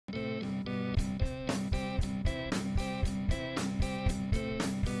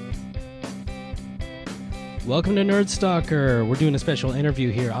Welcome to Nerd Stalker. We're doing a special interview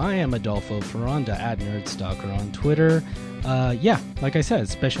here. I am Adolfo Foronda at Nerd Stalker on Twitter. Like I said,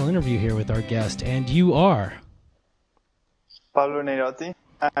 special interview here with our guest, and you are Pablo Neirotti.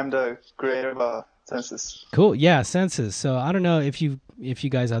 I'm the creator of Senses. Cool. Yeah, Senses. So I don't know if you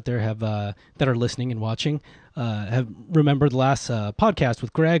guys out there have that are listening and watching have remembered the last podcast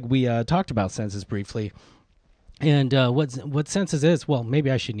with Greg. We talked about Senses briefly. And what Senses is, well, maybe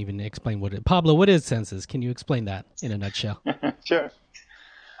I shouldn't even explain what it is. Pablo, what is Senses? Can you explain that in a nutshell? Sure.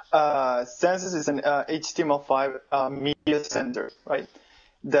 Senses is an HTML5 media center, right?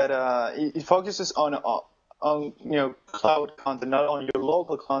 That it focuses on cloud content, not on your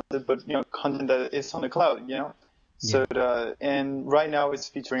local content, but content that is on the cloud, So and right now it's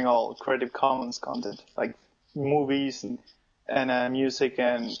featuring all Creative Commons content, like movies and music,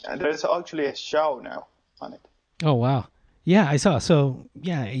 and there's actually a show now on it. Oh, wow. Yeah, I saw. So,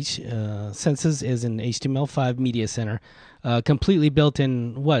 Senses is an HTML5 media center, completely built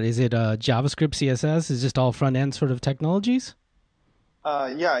in, what, is it JavaScript, CSS? Is just all front-end sort of technologies?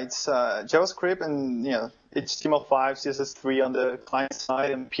 It's JavaScript and, HTML5, CSS3 on the client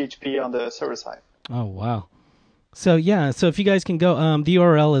side and PHP on the server side. Oh, wow. So, so if you guys can go, the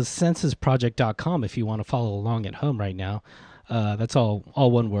URL is sensesproject.com if you want to follow along at home right now. That's all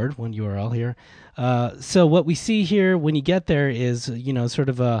one word, one URL here. So what we see here when you get there is, sort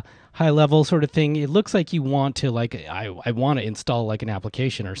of a high-level sort of thing. It looks like you want to, I want to install like an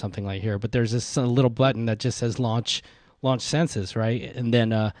application or something like here, but there's this little button that just says launch Senses, right? And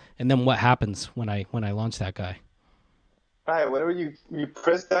then what happens when I launch that guy? Right. Whenever you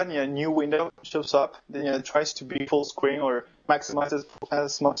press that, a new window shows up. Then it tries to be full screen or maximize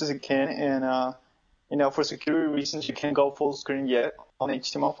as much as it can, and for security reasons, you can't go full screen yet on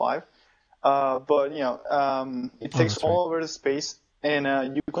HTML5. But it takes all over the space,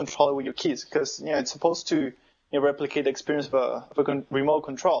 and you control it with your keys because it's supposed to replicate the experience of a remote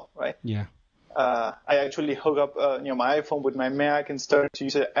control, right? Yeah. I actually hook up my iPhone with my Mac and started to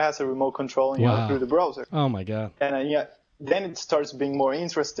use it as a remote control through the browser. Oh my god. And then it starts being more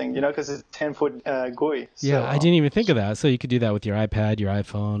interesting, because it's a 10-foot GUI. Yeah, I didn't even think of that. So you could do that with your iPad, your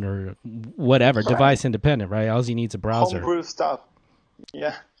iPhone, or whatever, device independent, right? All you need is a browser. Homebrew stuff.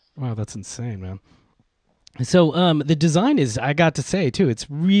 Yeah. Wow, that's insane, man. So the design is, I got to say, too, it's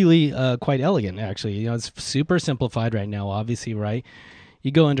really quite elegant, actually. It's super simplified right now, obviously, right? You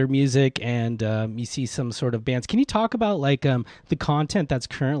go under music and you see some sort of bands. Can you talk about the content that's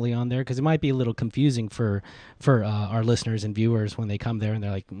currently on there? Because it might be a little confusing for our listeners and viewers when they come there and they're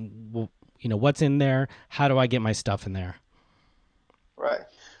like, well, what's in there? How do I get my stuff in there? Right.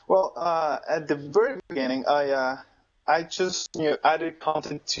 Well, at the very beginning, I just added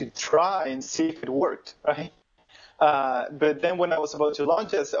content to try and see if it worked, right? But then when I was about to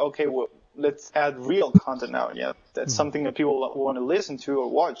launch it, I said, okay, well, let's add real content now. That's something that people want to listen to or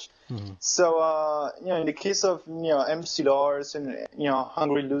watch. Mm-hmm. So, in the case of MC Lars and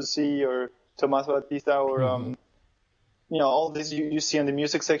Hungry Lucy or Tomas Batista or all this you see in the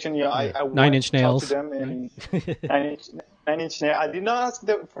music section. I Nine Inch Nails. To them and Nine Inch Nails. I did not ask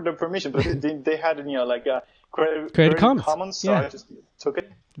them for the permission, but they had Creative Commons, so I just took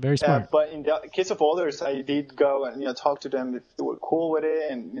it. Very smart. But in the case of others, I did go and talk to them. They were cool with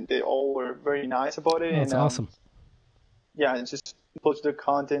it, and they all were very nice about it. That's awesome. Yeah, and just post the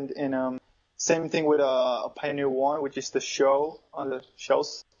content. And same thing with Pioneer One, which is the show on the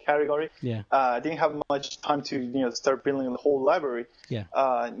shows category. Yeah. I didn't have much time to start building the whole library. Yeah.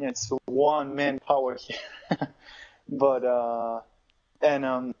 It's one man power here. But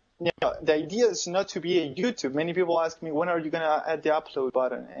the idea is not to be a YouTube. Many people ask me, when are you going to add the upload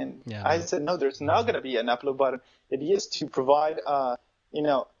button? And I said, no, there's not going to be an upload button. The idea is to provide,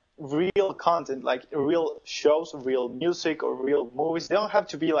 real content, like real shows, real music, or real movies. They don't have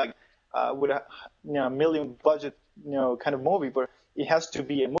to be like with a million budget, kind of movie, but it has to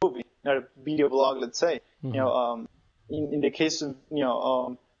be a movie, not a video blog, let's say. Mm-hmm. In the case of,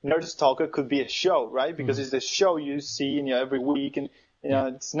 Nerd Stalker could be a show, right? Because it's the show you see, every week, and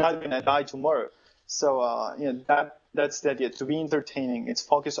it's not going to die tomorrow. So, that's the idea, to be entertaining. It's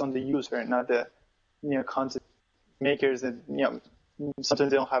focused on the user and not the, content makers that,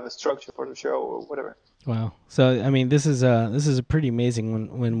 sometimes they don't have a structure for the show or whatever. Wow. So, I mean, this is pretty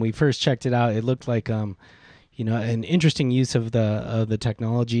amazing. When we first checked it out, it looked like, an interesting use of the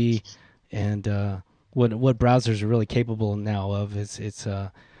technology and what browsers are really capable now of. It's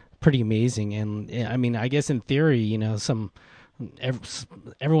pretty amazing. And I mean, I guess in theory,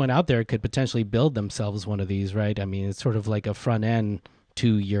 everyone out there could potentially build themselves one of these, right? I mean, it's sort of like a front end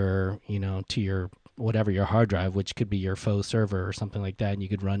to your whatever your hard drive, which could be your faux server or something like that, and you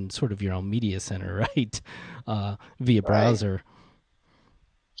could run sort of your own media center, right, via browser.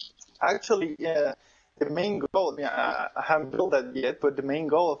 Actually, yeah, the main goal, I haven't built that yet, but the main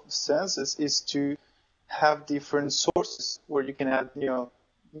goal of Senses is to have different sources where you can add,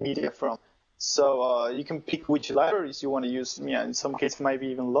 media from. So you can pick which libraries you want to use. Yeah, in some cases, it might be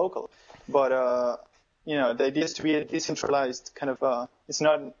even local. But the idea is to be a decentralized kind of. It's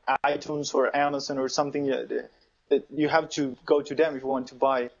not iTunes or Amazon or something that you have to go to them if you want to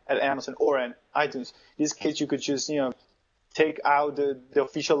buy at Amazon or at iTunes. In this case, you could just take out the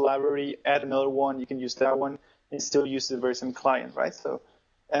official library, add another one. You can use that one and still use the very same client, right? So,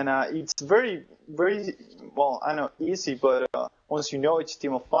 and it's very, very, well, I know easy, but once you know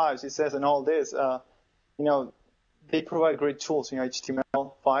HTML5, CSS, and all this, they provide great tools in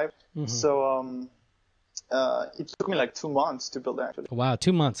HTML5. Mm-hmm. So it took me like 2 months to build actually. Wow,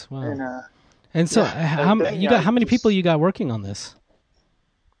 2 months. Wow. And so, how many people you got working on this?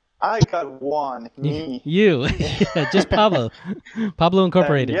 I got one, me. You, yeah, just Pablo. Pablo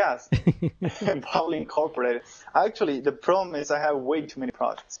Incorporated. Yes, Pablo Incorporated. Actually, the problem is I have way too many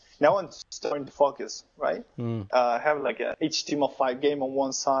projects. Now I'm starting to focus, right? I have like a HTML5 game on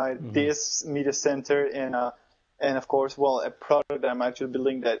one side, this media center, and of course, well, a product that I'm actually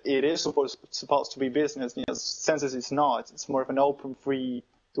building that it is supposed to be business. Senses is not. It's more of an open, free,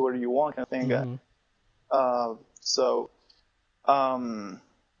 do whatever you want kind of thing.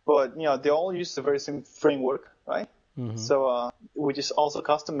 But they all use the very same framework, right? Mm-hmm. So which is also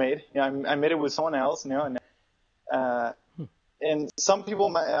custom made. I made it with someone else, and some people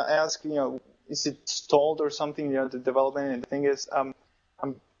might ask, is it stalled or something? The development. And the thing is, I'm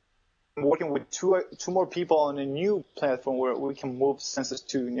working with two more people on a new platform where we can move Senses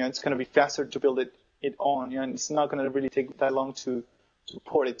to. It's going to be faster to build it on. And it's not going to really take that long to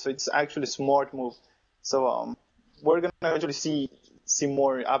port it. So it's actually a smart move. So we're going to actually see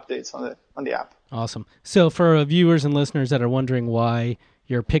more updates on the app. Awesome. So for viewers and listeners that are wondering why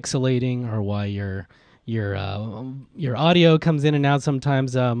you're pixelating or why your audio comes in and out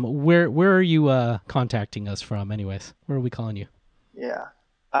sometimes, where are you contacting us from anyways? Where are we calling you? Yeah.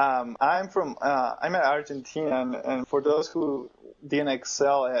 I'm at Argentina, and for those who didn't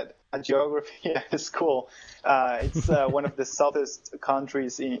excel at geography at school, it's one of the southest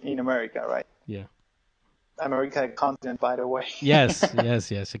countries in America, right? Yeah. America, a continent, by the way. yes, a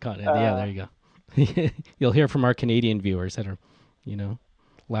continent. Yeah, there you go. You'll hear from our Canadian viewers that are,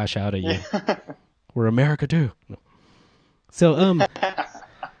 lash out at you. Yeah. We're America too. No. So,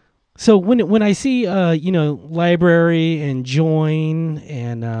 so when I see, library and join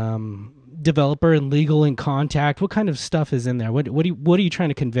and developer and legal and contact, what kind of stuff is in there? What are you trying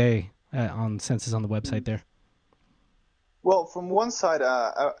to convey on Senses on the website there? Well, from one side,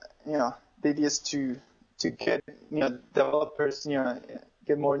 the idea is to get developers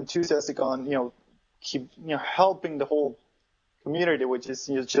get more enthusiastic on keep helping the whole community, which is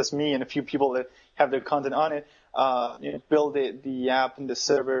just me and a few people that have their content on it, build the app and the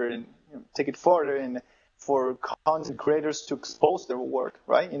server and take it further, and for content creators to expose their work,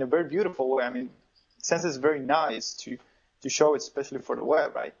 right, in a very beautiful way. I mean, Sense is very nice to show it, especially for the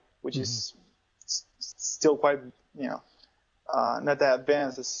web, right, which is still quite not that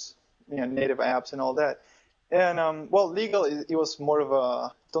advanced as native apps and all that. And legal, it was more of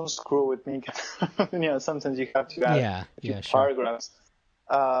a don't screw with me. Sometimes you have to add a few paragraphs.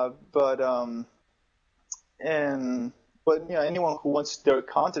 But anyone who wants their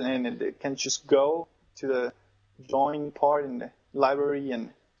content in it, they can just go to the join part in the library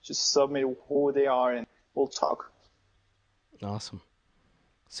and just submit who they are, and we'll talk. Awesome.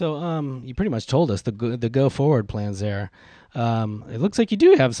 So you pretty much told us the go forward plans there. It looks like you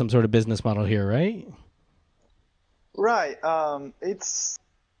do have some sort of business model here, right? Right. It's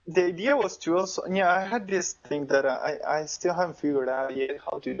the idea was to also, I had this thing that I still haven't figured out yet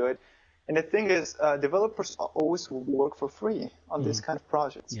how to do it. And the thing is, developers always work for free on this kind of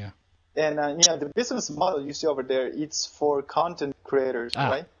projects. Yeah. And the business model you see over there, it's for content creators,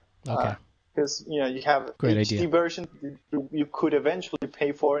 right? Okay. Because you have Great HD idea. version you could eventually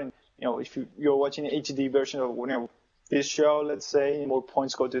pay for, and if you're watching an HD version of this show, let's say, more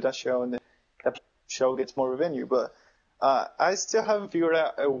points go to that show, and that show gets more revenue. But I still haven't figured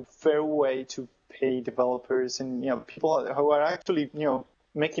out a fair way to pay developers and people who are actually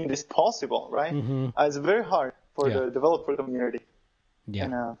making this possible, right? Mm-hmm. It's very hard for the developer community. Yeah.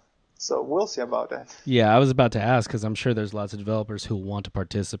 And, so we'll see about that. Yeah, I was about to ask because I'm sure there's lots of developers who want to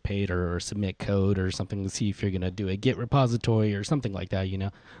participate or submit code or something to see if you're going to do a Git repository or something like that,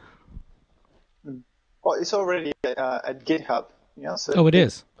 Well, it's already at GitHub. Yeah, so Oh, it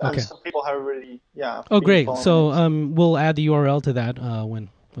is. Okay. some people have already Oh, been great. following So it. we'll add the URL to that when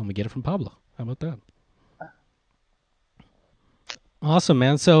we get it from Pablo. How about that? Awesome,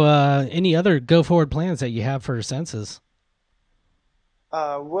 man. So any other go forward plans that you have for Senses?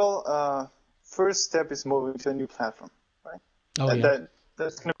 First step is moving to a new platform, right? Oh That, yeah. that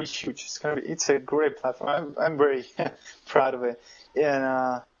that's gonna be huge. It's a great platform. I'm very proud of it.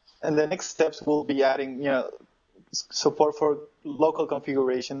 And the next steps will be adding support for local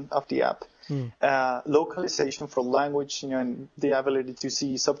configuration of the app, localization for language, and the ability to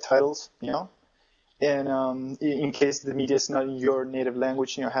see subtitles, and in case the media is not in your native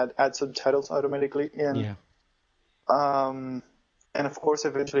language, add subtitles automatically, Yeah. um, and of course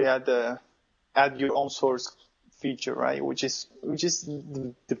eventually add your own source feature, right? Which is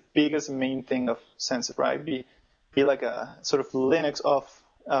the biggest main thing of Sense, right? Be like a sort of Linux of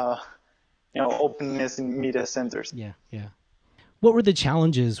openness in media centers. Yeah. Yeah. What were the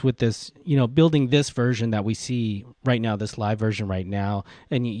challenges with this, building this version that we see right now, this live version right now?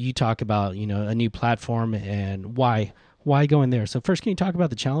 And you talk about, a new platform and why go in there? So first, can you talk about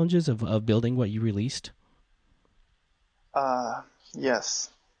the challenges of building what you released? Yes.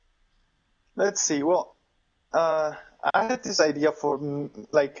 Let's see. Well, I had this idea for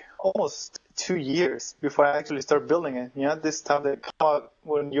like almost 2 years before I actually start building it. This stuff that come out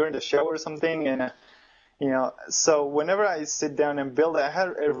when you're in the shower or something, and so whenever I sit down and build it, I had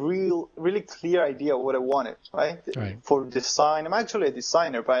a really clear idea of what I wanted, right? Right. For design, I'm actually a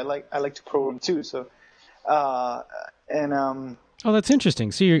designer, but I like to program too. So, uh, and Oh, that's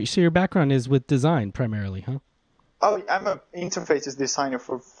interesting. So your background is with design primarily, huh? oh, I'm an interfaces designer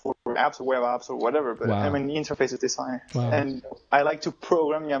for apps, web apps, or whatever. But I'm Wow. an interfaces designer, Wow. and I like to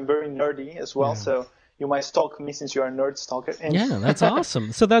program. I'm very nerdy as well, Yeah. so you might stalk me since you're a nerd stalker. And Yeah, that's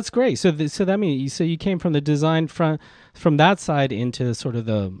awesome. So that's great. So that means you came from the design front, from that side into sort of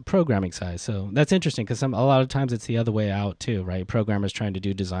the programming side. So that's interesting because a lot of times it's the other way out too, right? Programmers trying to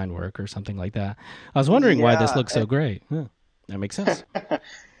do design work or something like that. I was wondering why this yeah, looks so great. Huh, that makes sense.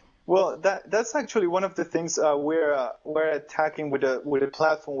 well, that's actually one of the things we're attacking with the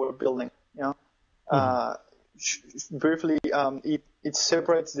platform we're building. Hmm. Uh, Briefly, it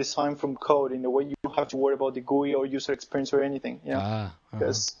separates design from code in the way you don't have to worry about the GUI or user experience or anything. Ah. Uh-huh.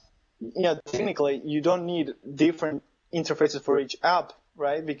 Because technically you don't need different interfaces for each app,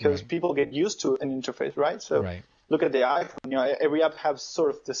 right? Because Right. people get used to an interface, right? So Right. look at the iPhone. Every app has sort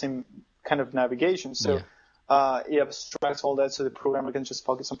of the same kind of navigation. So Yeah. it abstracts all that so the programmer can just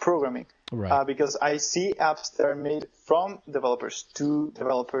focus on programming. Right. Because I see apps that are made from developers to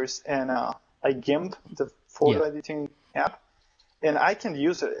developers, and like GIMP, the Yeah. photo editing app, and I can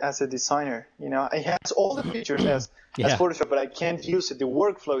use it as a designer. It has all the features as Yeah. Photoshop, but I can't use it. The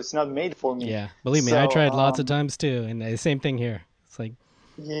workflow is not made for me. Yeah. Believe me, I So tried lots of times too, and the same thing here. It's like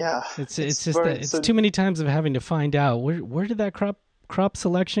yeah, it's it's just that very it's so. too many times of having to find out where did that crop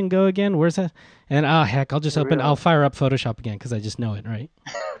selection go again? Where's that? And heck, I'll Really. fire up Photoshop again because I just know it, right?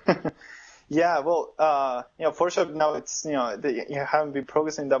 Yeah, well, Photoshop now it's you haven't been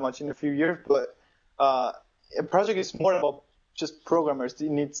progressing that much in a few years, but a project is more about just programmers. It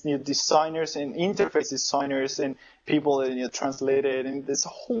needs new designers and interface designers and people that translate it, and there's a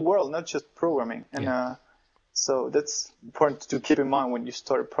whole world, not just programming. And Yeah. so that's important to keep in mind when you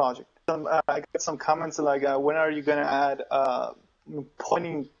start a project. I got some comments like, when are you gonna add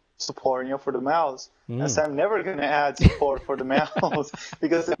pointing support, for the mouse? I Mm. said I'm never gonna add support for the mouse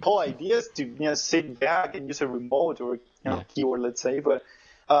because the whole idea is to sit back and use a remote or Yeah. keyboard, let's say. But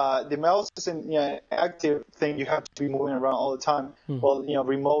the mouse is an active thing. You have to be moving around all the time. Mm. Well,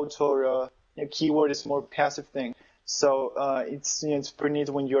 remote or keyboard is more passive thing. So it's pretty neat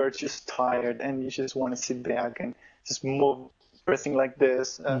when you're just tired and you just want to sit back and just move, pressing like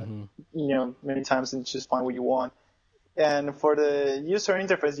this, Mm-hmm. many times, and just find what you want. And for the user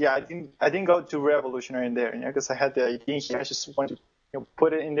interface, yeah, I didn't go too revolutionary in there, because I had the idea here. I just wanted to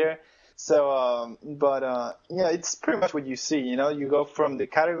put it in there. So, but yeah, it's pretty much what you see. You go from the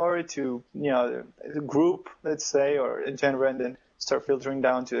category to the group, let's say, or a genre, and then start filtering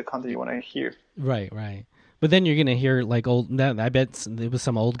down to the content you want to hear. Right. Right. But then you're gonna hear like I bet it was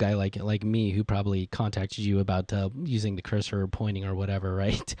some old guy like me who probably contacted you about using the cursor or pointing or whatever,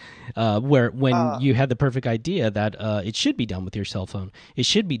 right? Where when Uh, you had the perfect idea that it should be done with your cell phone, it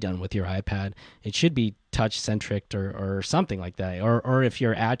should be done with your iPad, it should be touch centric or something like that, or if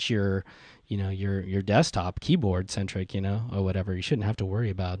you're at your your desktop keyboard centric, or whatever, you shouldn't have to worry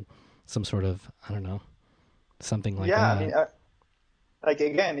about some sort of I don't know something like yeah, I that. mean, like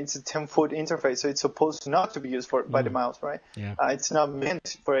again, it's a 10-foot interface, so it's supposed not to be used by the mouse, right? Yeah. It's not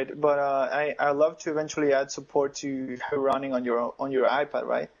meant for it. But I love to eventually add support to have running on your iPad,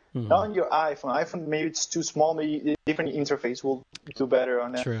 right? Not on your iPhone. iPhone, maybe it's too small. Maybe a different interface will do better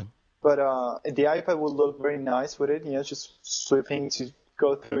on that. True. But the iPad will look very nice with it. Just sweeping to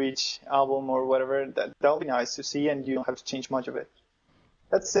go through each album or whatever. That'll be nice to see, and you don't have to change much of it.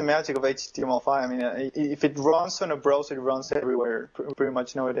 That's the magic of HTML5. I mean, if it runs on a browser, it runs everywhere pretty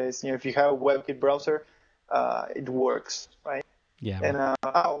much nowadays. If you have a WebKit browser, it works, right? Yeah. And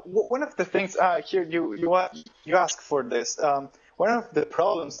one of the things here you asked for this. One of the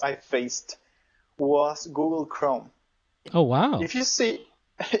problems I faced was Google Chrome. Oh wow! If you see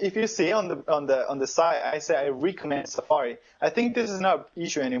on the site, I say I recommend Safari. I think this is not an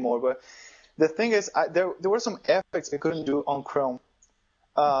issue anymore, but the thing is, there were some effects I couldn't do on Chrome.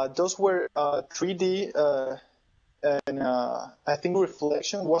 Those were 3D, and I think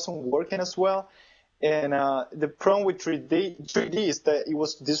reflection wasn't working as well. And the problem with 3D is that it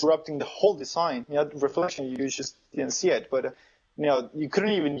was disrupting the whole design. Reflection, you just didn't see it, but you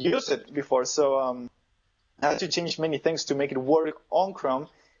couldn't even use it before. So I had to change many things to make it work on Chrome,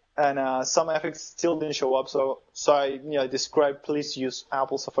 and some effects still didn't show up. So I described, please use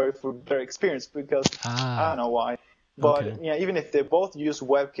Apple Safari for better experience, because I don't know why. But even if they both use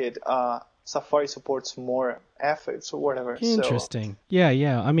WebKit, Safari supports more effects or whatever. Interesting. So,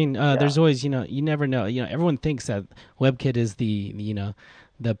 yeah. I mean, there's always, you never know. Everyone thinks that WebKit is the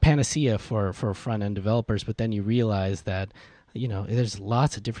panacea for front end developers, but then you realize that there's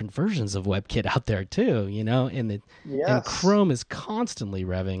lots of different versions of WebKit out there too. And Chrome is constantly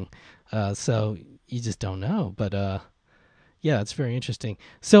revving, so you just don't know. But yeah, it's very interesting.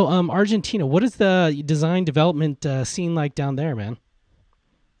 So, Argentina, what is the design development scene like down there, man?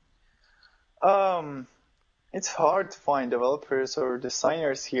 It's hard to find developers or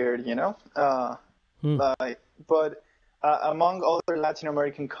designers here, but among other Latin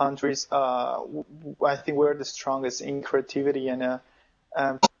American countries, I think we're the strongest in creativity and I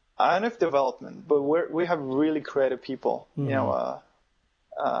don't know if development, but we have really creative people, even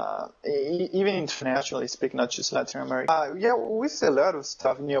internationally speaking, not just Latin America. We see a lot of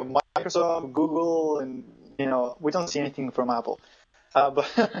stuff, Microsoft, Google, and we don't see anything from Apple, but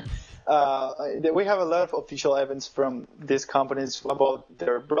we have a lot of official evidence from these companies about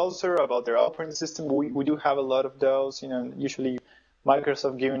their browser, about their operating system. We do have a lot of those. Usually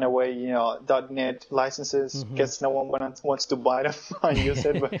Microsoft giving away .NET licenses because no one wants to buy them and use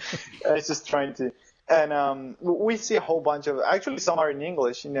it, but it's just trying to. And we see a whole bunch of. Actually, some are in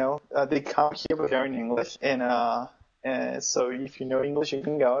English. They come here, but they're in English. And so if you know English, you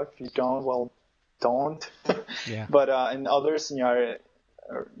can go. If you don't, well, don't. Yeah. But and others, are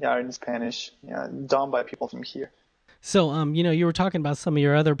in Spanish, done by people from here. So, you were talking about some of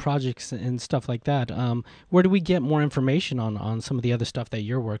your other projects and stuff like that. Where do we get more information on some of the other stuff that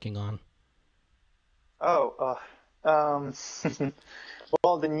you're working on?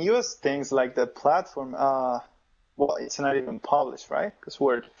 Well, the newest things like the platform, it's not even published, right? Because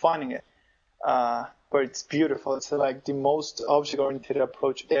we're finding it. But it's beautiful. It's like the most object-oriented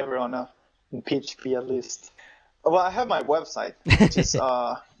approach ever on PHP, at least. Well, I have my website, which is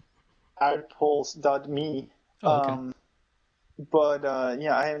ArtPulse.me. But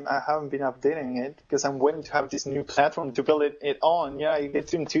I haven't been updating it because I'm waiting to have this new platform to build it on. I get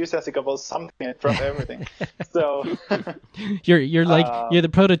too enthusiastic about something and drop everything. So you're the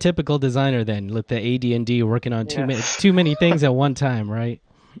prototypical designer then, with the AD&D working on too many things at one time, right?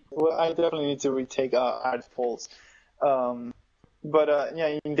 Well, I definitely need to retake ArtPulse. But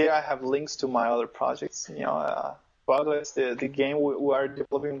in there I have links to my other projects. Buglets, the game we are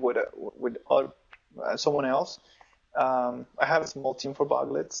developing with someone else. I have a small team for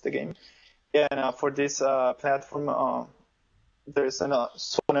Buglets, the game, and for this platform, there's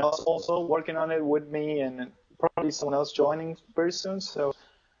someone else also working on it with me, and probably someone else joining very soon. So,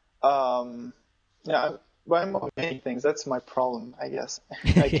 I'm on many things. That's my problem, I guess.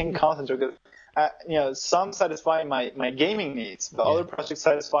 I can't concentrate because. Some satisfy my gaming needs, but other projects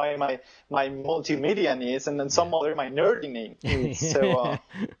satisfy my multimedia needs, and then some other my nerding needs. So,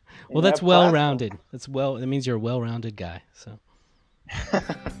 well, that's well-rounded. That means you're a well-rounded guy. So,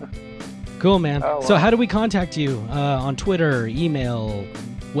 cool, man. Oh, wow. So, how do we contact you? On Twitter, email,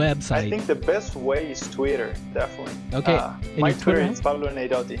 website? I think the best way is Twitter, definitely. Okay. My Twitter is Pablo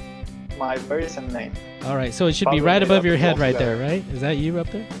Neirotti. My very same name. All right. So it should Pablo be right above your head, right there, right? Is that you up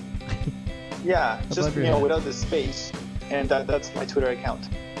there? Yeah, just without the space, and that's my Twitter account.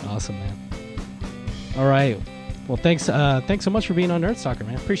 Awesome, man. All right, well, thanks so much for being on Nerd Stalker,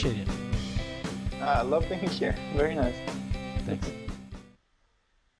 man. Appreciate it. I love being here. Very nice. Thanks.